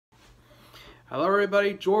Hello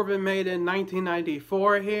everybody, Jorvin made in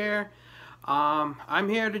 1994 here. I'm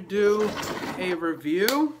here to do a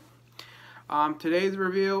review. Today's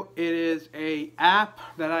review, it is a app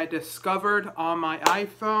that I discovered on my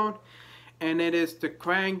iPhone, and it is the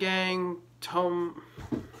Krang Gang Toreba,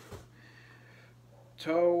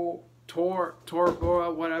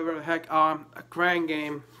 whatever the heck, a Krang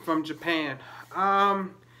game from Japan. I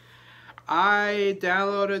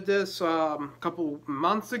downloaded this a couple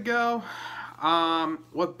months ago.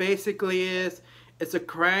 What basically is, it's a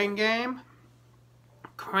Krang game,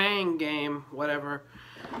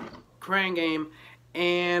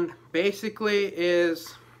 and basically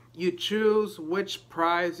is you choose which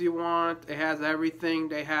prize you want. It has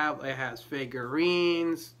everything. It has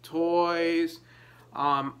figurines, toys,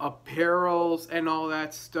 apparels, and all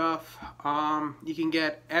that stuff. You can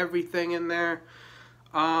get everything in there,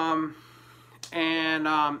 and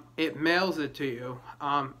it mails it to you.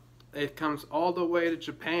 It comes all the way to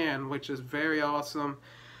Japan, which is very awesome.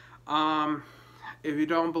 If you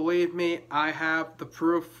don't believe me, I have the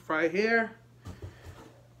proof right here.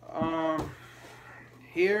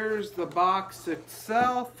 Here's the box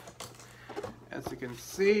itself. As you can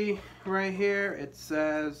see right here, it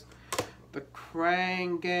says the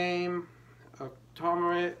Krang Game.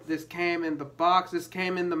 This came in the box. This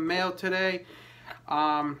came in the mail today.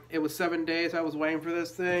 It was 7 days I was waiting for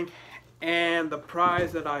this thing. And the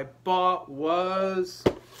prize that I bought was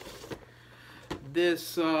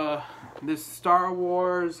this Star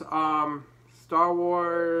Wars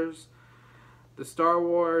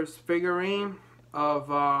figurine of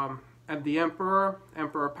the Emperor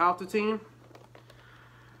Palpatine.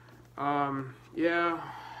 Yeah,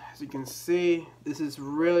 as you can see, this is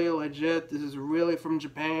really legit. This is really from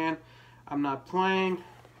Japan. I'm not playing.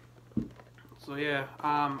 So yeah,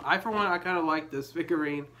 I for one, I kind of like this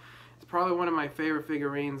figurine. Probably one of my favorite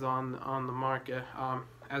figurines on the market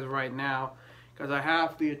as right now, because I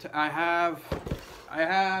have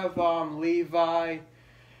Levi,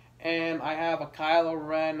 and I have a Kylo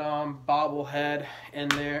Ren bobblehead in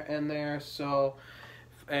there. So,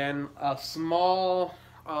 and a small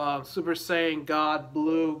Super Saiyan God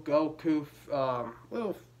Blue Goku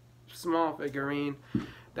little small figurine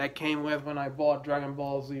that came with when I bought Dragon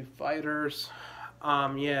Ball Z Fighters.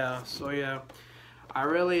 Yeah, so yeah. I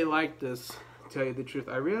really like this, to tell you the truth.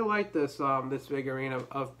 I really like this this figurine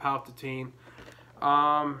of Palpatine.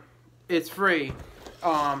 It's free.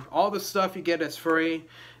 All the stuff you get is free.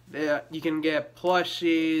 You can get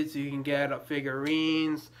plushies, you can get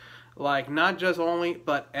figurines, like not just only,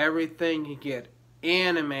 but everything. You get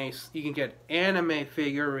anime. You can get anime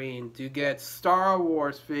figurines. You get Star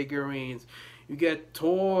Wars figurines. You get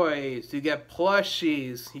toys. You get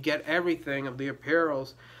plushies. You get everything of the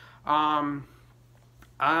apparels.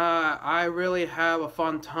 I really have a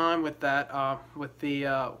fun time with that, with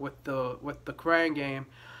the Krang game.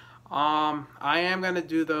 I am gonna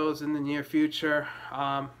do those in the near future.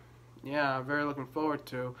 Yeah, I'm very looking forward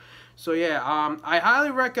to. So yeah, I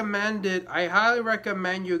highly recommend it. I highly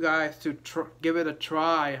recommend you guys to give it a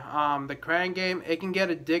try. The Krang game, it can get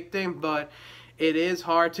addicting, but it is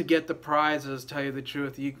hard to get the prizes, to tell you the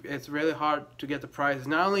truth. It's really hard to get the prizes.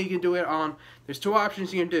 Not only you can do it on, there's two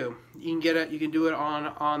options you can do. You can do it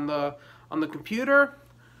on the computer,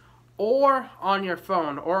 or on your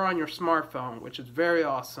phone, or on your smartphone, which is very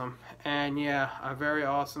awesome. And yeah, very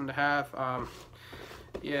awesome to have.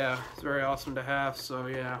 Yeah, it's very awesome to have. So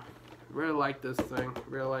yeah, really like this thing.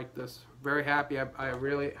 Really like this. Very happy.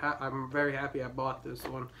 I'm very happy I bought this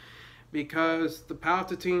one, because the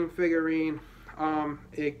Palpatine figurine.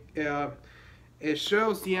 It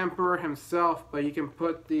shows the Emperor himself, but you can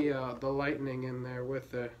put the lightning in there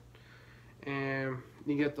with it, and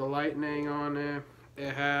you get the lightning on it. You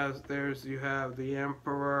have the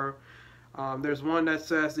Emperor. There's one that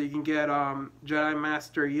says that you can get Jedi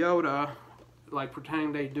Master Yoda, like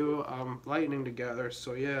pretending they do lightning together.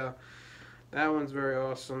 So yeah, that one's very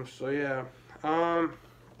awesome. So yeah.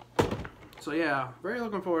 So yeah, very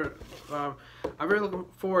looking forward. I'm very looking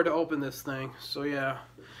forward to open this thing. So yeah.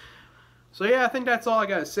 So yeah, I think that's all I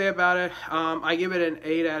gotta say about it. I give it an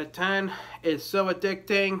 8 out of 10. It's so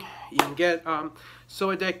addicting. You can get so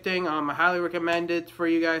addicting. I highly recommend it for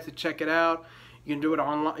you guys to check it out. You can do it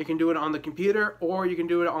online. You can do it on the computer, or you can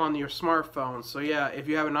do it on your smartphone. So yeah, if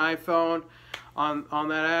you have an iPhone on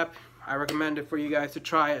that app, I recommend it for you guys to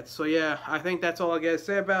try it. So yeah, I think that's all I gotta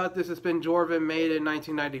say about it. This has been Jorvin made in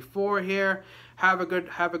 1994 here. Have a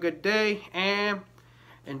good day, and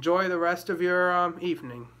enjoy the rest of your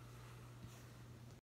evening.